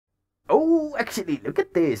Oh, actually, look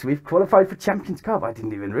at this. We've qualified for Champions Cup. I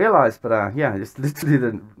didn't even realize, but yeah, it's literally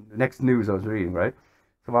the next news I was reading, right?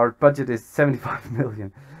 So our budget is 75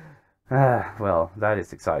 million. Well, that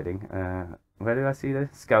is exciting. Where do I see this?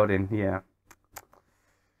 Scouting, yeah.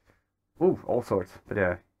 Ooh, all sorts.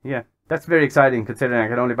 But yeah, that's very exciting considering I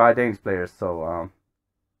can only buy Danish players. So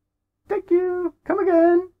thank you. Come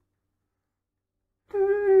again.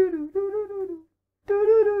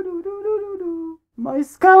 My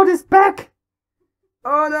scout is back.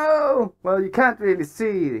 Oh no! Well, you can't really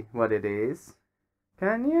see what it is,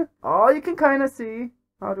 can you? Oh, you can kind of see.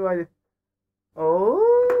 How do I? Oh,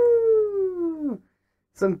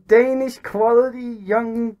 some Danish quality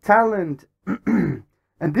young talent. And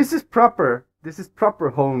this is proper. This is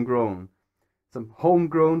proper homegrown. Some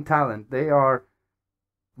homegrown talent. They are,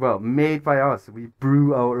 well, made by us. We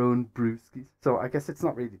brew our own brewskis. So I guess it's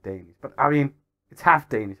not really Danish, but I mean, it's half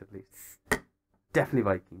Danish at least. Definitely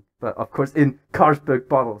Viking, but of course in Carlsberg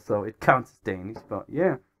bottles, so it counts as Danish. But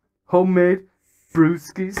yeah, homemade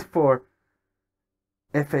brewskis for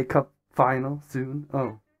FA Cup final soon.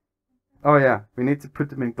 Oh yeah, we need to put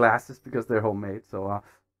them in glasses because they're homemade. So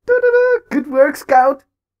good work, Scout.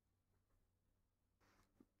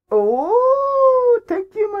 Oh,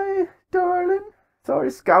 thank you, my darling.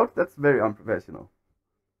 Sorry, Scout, that's very unprofessional.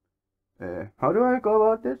 How do I go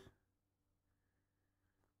about this?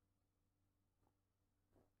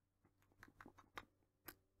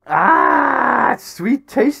 Ah, sweet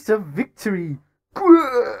taste of victory.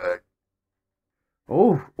 Good.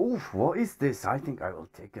 Oh, what is this? I think I will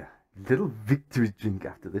take a little victory drink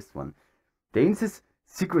after this one. Danes'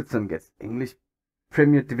 Sigurdsson gets English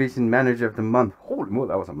Premier Division Manager of the Month. Holy moly,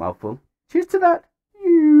 that was a mouthful. Cheers to that.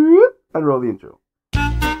 And roll the intro.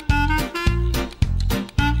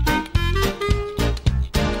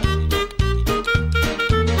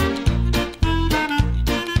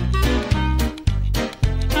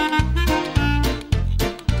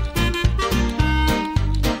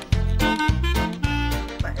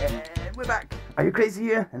 Are you crazy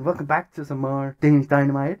here? And welcome back to some more Danish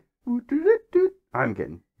Dynamite. I'm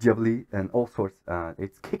getting jubbly and all sorts.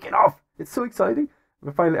 It's kicking off. It's so exciting.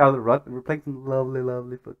 We're finally out of the rut and we're playing some lovely,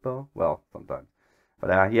 lovely football. Well, sometimes.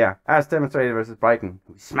 But yeah, as demonstrated versus Brighton,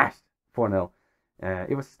 we smashed 4-0.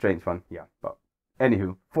 It was a strange one, yeah. But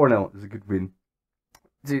anywho, 4-0 is a good win.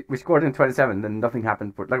 See, we scored in 27, then nothing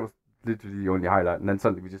happened for that was literally the only highlight. And then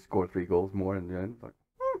suddenly we just scored 3 goals more in the end. Like,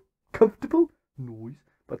 comfortable noise.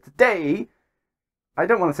 But today, I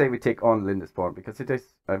don't want to say we take on Lindisfarne because it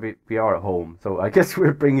is we are at home, so I guess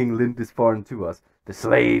we're bringing Lindisfarne to us. The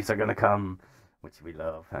slaves are gonna come, which we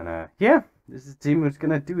love, and yeah, this is the team who's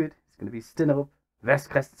gonna do it. It's gonna be Stenop, West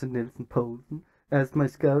Christensen, Nielsen, Poulsen, as my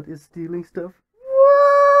scout is stealing stuff.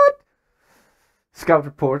 What? Scout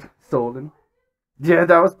report stolen. Yeah,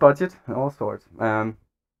 that was budget, all sorts. Højbjerg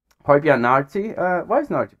Narty. Why is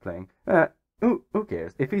Narty playing? Who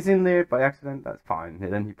cares? If he's in there by accident, that's fine.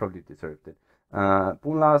 Then he probably deserved it.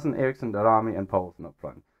 Boone Larsen, Eriksson, Darami, and Poulsen up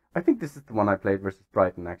front. I think this is the one I played versus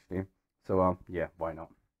Brighton, actually. So, yeah, why not?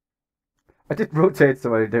 I did rotate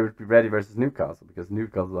so they would be ready versus Newcastle, because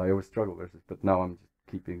Newcastle I always struggle versus, but now I'm just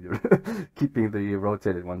keeping the keeping the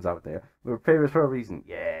rotated ones out there. We're favorites for a reason.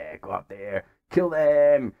 Yeah, go out there, kill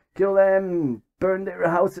them, burn their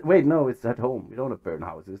houses. Wait, no, it's at home. We don't have burn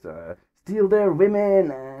houses. Steal their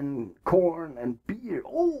women and corn and beer.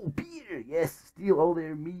 Oh, beer! Yes, steal all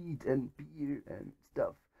their meat and beer and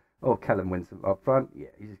stuff. Oh, Callum wins up front.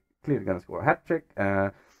 Yeah, he's clearly going to score a hat-trick.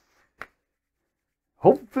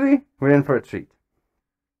 Hopefully, we're in for a treat.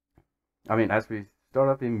 I mean, as we start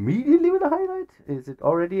up immediately with a highlight, is it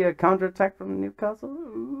already a counter-attack from Newcastle?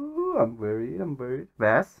 Ooh, I'm worried.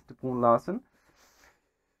 Vass to Boone Larsen.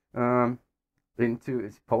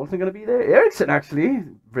 Is Poulsen going to be there? Eriksson, actually.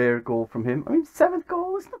 Rare goal from him. I mean, 7th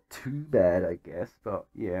goal is not too bad, I guess. But,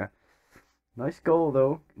 yeah. Nice goal,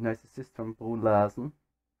 though. Nice assist from Boone Larsen.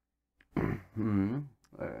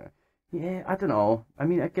 Yeah, I don't know. I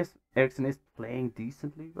mean, I guess Eriksson is playing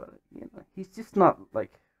decently, but, you know, he's just not,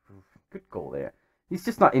 like, good goal there. He's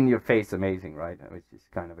just not in your face amazing, right? Which is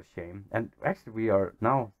kind of a shame. And actually, we are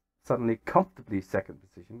now suddenly comfortably 2nd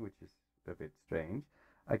position, which is a bit strange.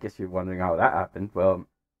 I guess you're wondering how that happened. Well,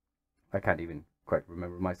 I can't even quite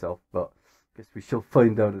remember myself, but I guess we shall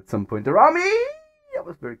find out at some point. Rami! That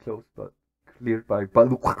was very close, but cleared by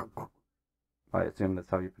Balu. I assume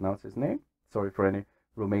that's how you pronounce his name. Sorry for any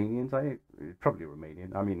Romanians. Probably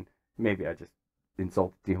Romanian. I mean, maybe I just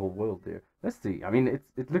insulted the whole world there. Let's see. I mean,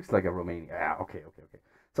 it looks like a Romanian. Yeah, okay.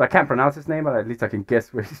 So I can't pronounce his name, but at least I can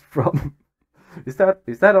guess where he's from. Is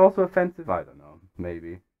that also offensive? I don't know.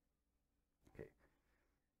 Maybe.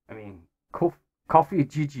 I mean, Coffee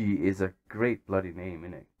Gigi is a great bloody name,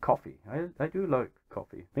 innit? Coffee. I do like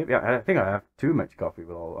coffee. Maybe I think I have too much coffee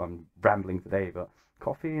with all I'm rambling today, but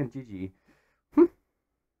coffee and Gigi.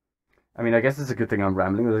 I mean, I guess it's a good thing I'm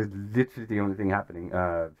rambling. It's literally the only thing happening.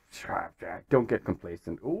 Don't get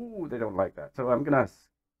complacent. Oh, they don't like that. So I'm gonna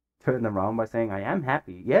turn them around by saying I am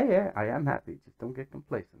happy. Yeah, I am happy. Just don't get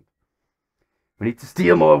complacent. We need to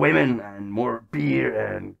steal more women and more beer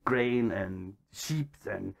and grain and sheep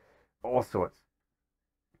and all sorts.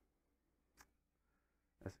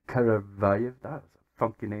 That's Karavayev. That was a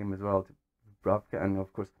funky name as well. Dubravka and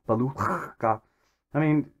of course Baluka. I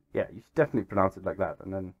mean, yeah, you should definitely pronounce it like that.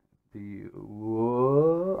 And then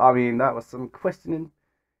I mean, that was some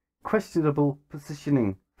questionable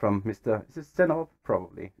positioning from Mr. Is it Stenov?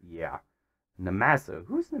 Probably. Yeah. Namaso.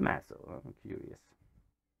 Who's Namaso? I'm curious.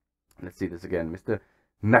 Let's see this again. Mr.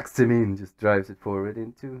 Maximin just drives it forward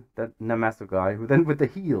into that Namaso guy, who then with the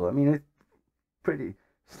heel. I mean, it's pretty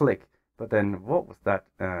slick. But then, what was that?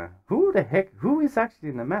 Who the heck? Who is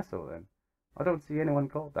actually Namaso then? I don't see anyone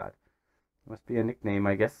called that. Must be a nickname,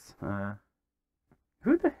 I guess.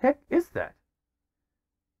 Who the heck is that?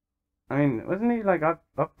 I mean, wasn't he like up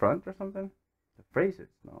front or something? The Frasers,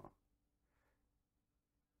 no.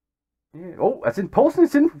 Yeah. Oh, as in Paulson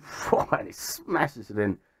is in. And he smashes it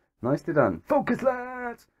in. Nicely done. Focus,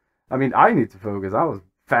 lads! I mean, I need to focus. I was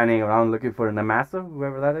fanning around looking for an Amasa,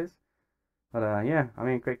 whoever that is. But yeah, I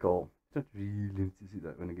mean, great goal. Just really need to see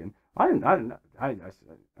that one again. I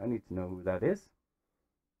need to know who that is.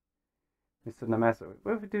 Mr. Namaso.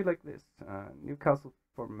 What if we do like this? Newcastle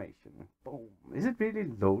formation. Boom. Is it really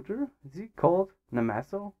Loader? Is he called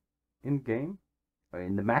Namaso in game? Or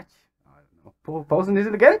in the match? I don't know. Posen is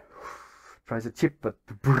it again? Tries a chip, but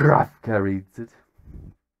Dubravka reads it.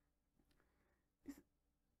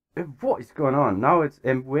 What is going on? Now it's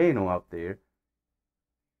Mbueno out there.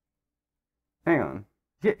 Hang on.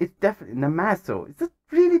 Yeah, it's definitely Namaso. Is that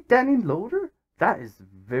really Danny Loader? That is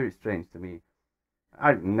very strange to me.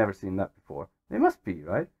 I've never seen that before. They must be,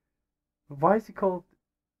 right? Why is he called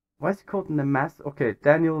Namaso? Okay,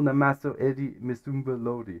 Daniel Namaso Eddie Misumba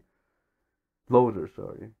Lodi. Loader,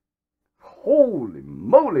 sorry. Holy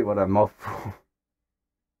moly, what a mouthful.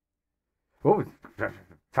 Oh,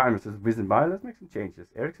 time is just whizzing by. Let's make some changes.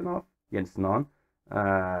 Eriksson off, Jensen on.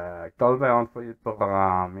 Dolby on for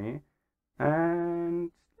Brami.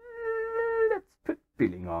 And let's put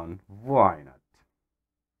Billing on. Why not?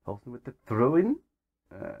 Olsen with the throw-in.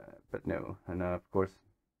 But no. And of course,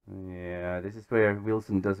 yeah, this is where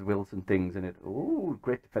Wilson does Wilson things in it. Oh,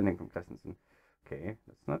 great defending from Christensen. Okay,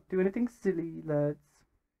 let's not do anything silly, lads.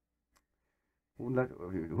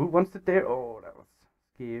 Who wants it there? Oh, that was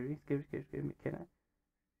scary. McKenna.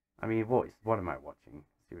 I mean, what am I watching?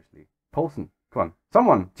 Seriously. Paulson, come on.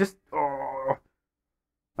 Someone, just... Oh.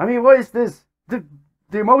 I mean, what is this? The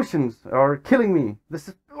emotions are killing me. This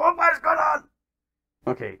is... What is going on?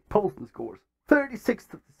 Okay, Paulson scores.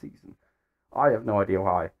 36th of the season. I have no idea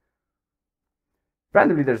why.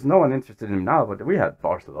 Randomly, there's no one interested in him now, but we had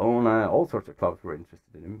Barcelona, all sorts of clubs were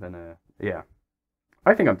interested in him, and yeah.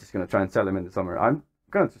 I think I'm just going to try and sell him in the summer. I'm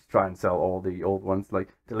going to just try and sell all the old ones,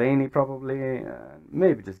 like Delaney probably,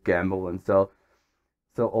 maybe just gamble and sell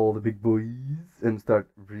all the big boys and start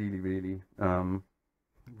really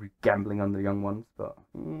gambling on the young ones. But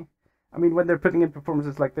I mean, when they're putting in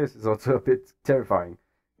performances like this, it's also a bit terrifying,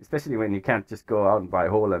 especially when you can't just go out and buy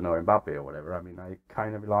Haaland or Mbappe or whatever. I mean, I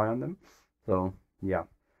kind of rely on them. So yeah,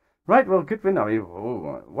 right. Well, good win. I mean,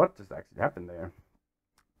 what just actually happened there?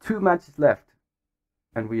 2 matches left.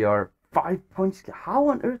 And we are 5 points. How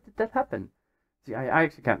on earth did that happen? See, I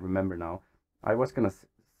actually can't remember now. I was going to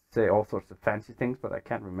say all sorts of fancy things, but I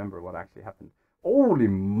can't remember what actually happened. Holy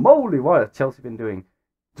moly, what has Chelsea been doing?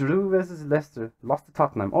 Drew versus Leicester, lost to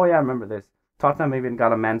Tottenham. Oh yeah, I remember this. Tottenham even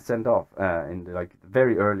got a man sent off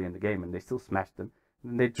very early in the game, and they still smashed them.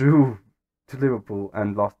 And they drew to Liverpool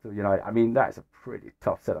and lost to United. I mean, that is a pretty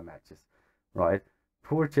tough set of matches, right?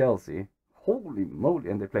 Poor Chelsea. Holy moly,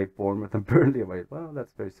 and they played Bournemouth and Burnley away. Well,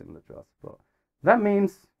 that's very similar to us. But that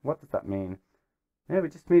means, what does that mean? Yeah, we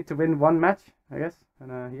just need to win 1 match, I guess.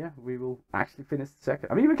 And yeah, we will actually finish second.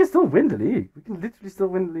 I mean, we can still win the league. We can literally still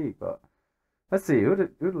win the league. But let's see, who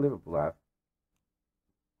did Liverpool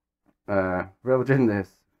have? Real Madrid in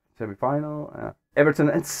this semi-final. Everton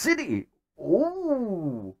and City.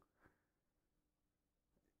 Oh,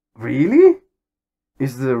 really?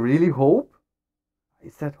 Is there really hope?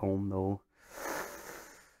 Is that home though?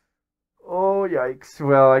 Oh, yikes.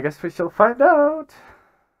 Well, I guess we shall find out.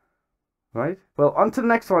 Right? Well, on to the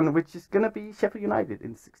next one, which is going to be Sheffield United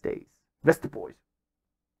in 6 days. Rest the boys.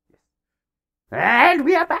 Yes. And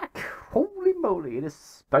we are back. Holy moly, it is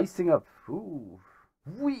spicing up. Ooh.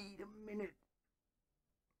 Wait a minute.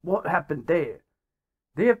 What happened there?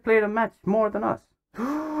 They have played a match more than us.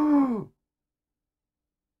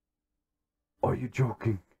 Are you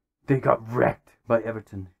joking? They got wrecked by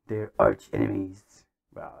Everton. They're arch enemies.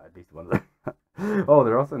 Well, at least one of them. Oh,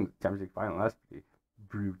 they're also in the Champions League final. That's pretty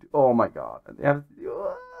brute. Oh my god. And they have.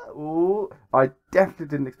 Oh, I definitely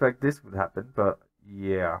didn't expect this would happen, but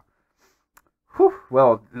yeah. Whew.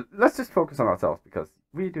 Well, let's just focus on ourselves because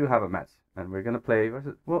we do have a match and we're gonna play.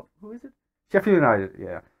 Well, who is it? Sheffield United.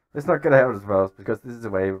 Yeah. Let's not get ahead of ourselves because this is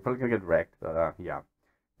away. We're probably gonna get wrecked, but yeah.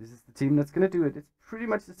 This is the team that's gonna do it. It's pretty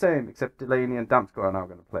much the same, except Delaney and Damsko are now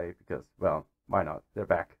gonna play because, well, why not? They're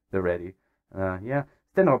back. They're ready. Yeah.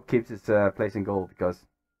 Stenhope keeps his place in goal because,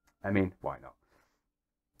 I mean, why not?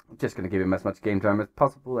 I'm just gonna give him as much game time as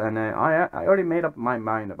possible, and I already made up my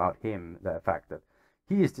mind about him. The fact that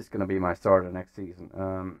he is just gonna be my starter next season.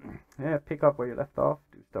 Yeah, pick up where you left off,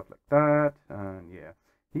 do stuff like that, and yeah,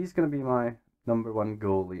 he's gonna be my #1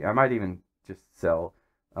 goalie. I might even just sell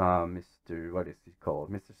Mr. What is he called?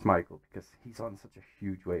 Mr. Schmeichel, because he's on such a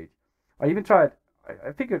huge wage. I even tried.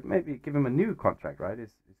 I figured maybe give him a new contract, right?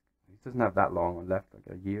 He doesn't have that long left, like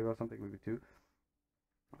a year or something, maybe 2.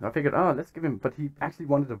 I figured, oh, let's give him. But he actually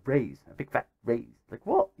wanted a raise, a big fat raise. Like,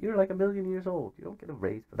 what? You're like 1,000,000 years old. You don't get a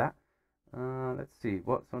raise for that. Let's see.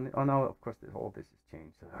 What's on the. Oh, no, of course, all this has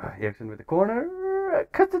changed. Eriksson with the corner.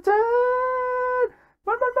 Cut the turn!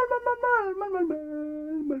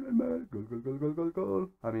 Goal.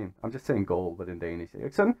 I mean, I'm just saying goal, but in Danish.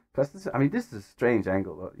 Eriksson. I mean, this is a strange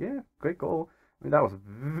angle. Yeah, great goal. I mean, that was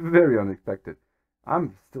very unexpected.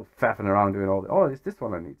 I'm still faffing around doing all the. Oh, it's this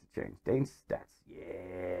one I need to change. Danish stats.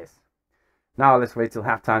 Yes. Now let's wait till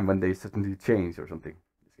halftime when they suddenly change or something.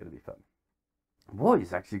 It's gonna be fun. What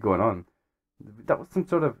is actually going on? That was some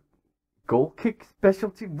sort of goal kick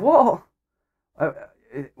specialty. Whoa!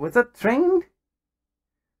 Was that trained?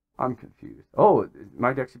 I'm confused. Oh, it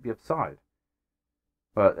might actually be offside.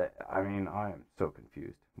 But I mean, I am so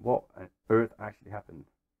confused. What on earth actually happened?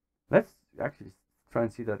 Let's actually try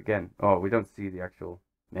and see that again. Oh, we don't see the actual.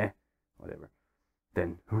 Meh. Whatever.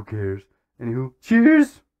 Then who cares? Anywho,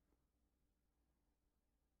 cheers!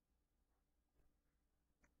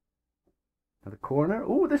 Now the corner.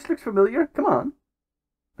 Oh, this looks familiar. Come on.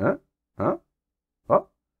 Huh? Huh? Oh.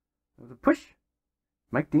 There was a push.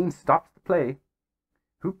 Mike Dean stops the play.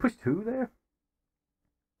 Who pushed who there?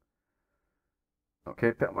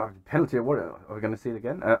 Okay, penalty. What are we going to see it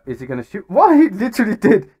again? Is he going to shoot? What? He literally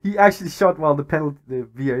did. He actually shot while the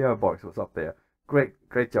VAR box was up there.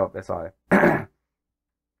 Great job, SI.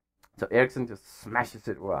 So Eriksson just smashes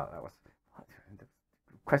it. Wow, that was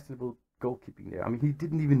questionable goalkeeping there. I mean, he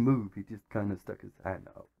didn't even move. He just kind of stuck his hand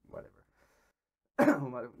out. Whatever.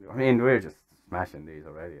 I mean, we're just smashing these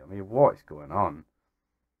already. I mean, what is going on?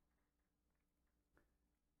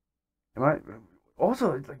 Am I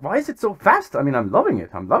also like? Why is it so fast? I mean, I'm loving it.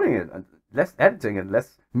 I'm loving it. And less editing and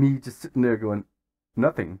less me just sitting there going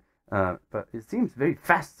nothing. But it seems very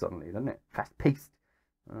fast suddenly, doesn't it? Fast paced.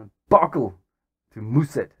 Boggle to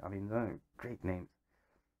Muset. I mean, great names.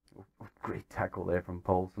 Great tackle there from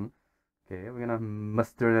Poulsen. Okay, we're gonna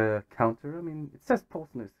muster a counter. I mean, it says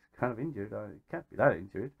Poulsen is kind of injured. He can't be that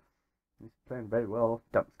injured. He's playing very well.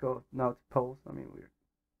 Damsko, now it's Poulsen. I mean,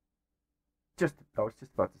 I was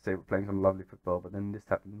just about to say we're playing some lovely football, but then this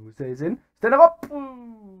happened. Muset is in. Stand up!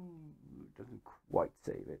 Doesn't quite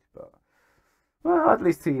save it, but well, at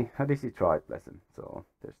least he tried, bless him. So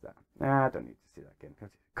there's that. Nah, I don't need to see that again.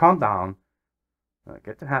 Calm down.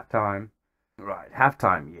 Get to halftime. Right,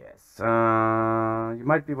 halftime, yes. You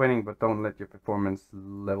might be winning, but don't let your performance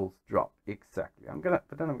levels drop. Exactly.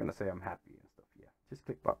 But then I'm gonna say I'm happy and stuff. Yeah, just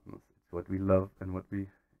click buttons. It's what we love and what we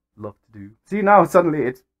love to do. See, now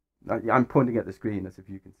suddenly I'm pointing at the screen as if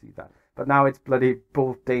you can see that. But now it's bloody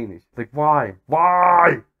both Danish. Like, why?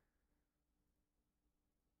 Why?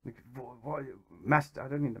 Like, why? I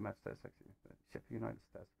don't need the match stats actually. Sheffield United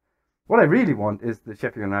stats. What I really want is the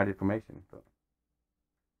Sheffield United formation. But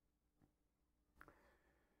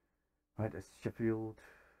right, as Sheffield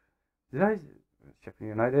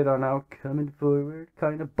United are now coming forward.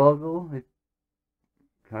 Kind of boggle. It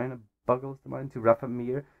kind of boggles the mind to Rafa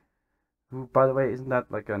Mir, who, by the way, isn't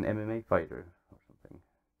that like an MMA fighter or something?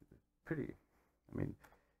 Pretty. I mean,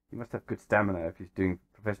 he must have good stamina if he's doing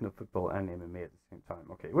professional football and MMA at the same time.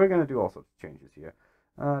 Okay, we're gonna do all sorts of changes here.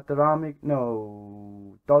 Dolve on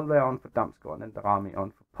for Damsko, and then Darami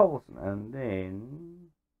on for Poulsen, and then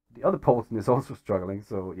the other Poulsen is also struggling,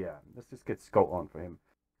 so yeah, let's just get Sko on for him.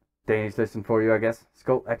 Danish lesson for you, I guess.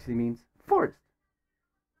 Sko actually means forest.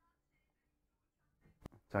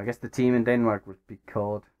 So I guess the team in Denmark would be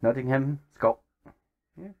called Nottingham Sko.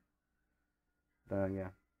 Yeah. yeah.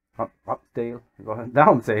 Updale.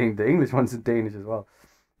 Now I'm saying the English one's in Danish as well.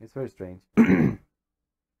 It's very strange.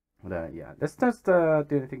 But yeah, let's just do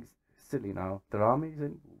anything silly now. The army's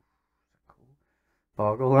in. Cool.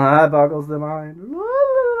 Boggles the mind.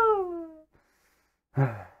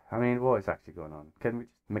 I mean, what is actually going on? Can we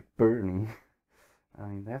just McBurney? I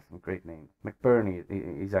mean, they have some great names. McBurney,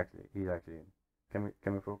 he's actually in.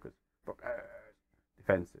 Can we focus?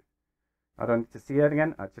 Defensive. I don't need to see it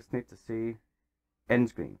again. I just need to see end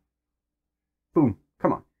screen. Boom.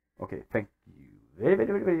 Come on. Okay. Thank you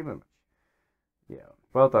very much. Yeah.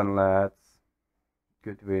 Well done, lads.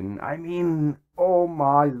 Good win. I mean, oh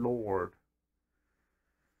my lord.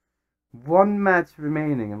 1 match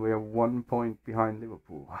remaining and we are 1 point behind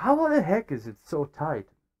Liverpool. How the heck is it so tight?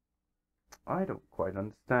 I don't quite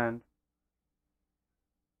understand.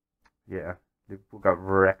 Yeah, Liverpool got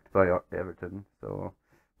wrecked by Everton. So,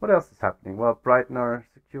 what else is happening? Well, Brighton are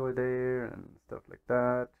secure there and stuff like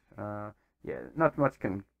that. Yeah, not much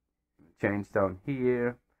can change down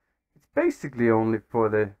here. It's basically only for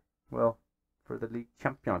the, well, for the league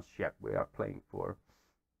championship we are playing for.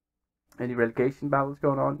 Any relegation battles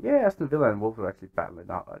going on? Yeah, Aston Villa and Wolves are actually battling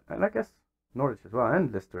out. And I guess Norwich as well,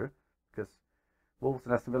 and Leicester, because Wolves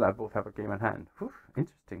and Aston Villa both have a game in hand. Whew,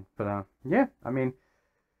 interesting. But yeah, I mean,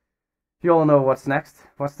 you all know what's next.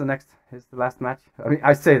 What's the next? Is the last match? I mean,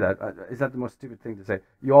 I say that. Is that the most stupid thing to say?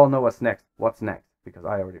 You all know what's next. What's next? Because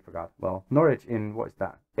I already forgot. Well, Norwich in, what is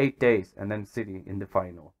that? 8 days, and then City in the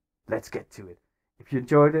final. Let's get to it. If you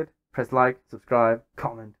enjoyed it, press like, subscribe,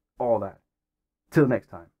 comment, all that. Till next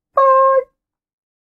time.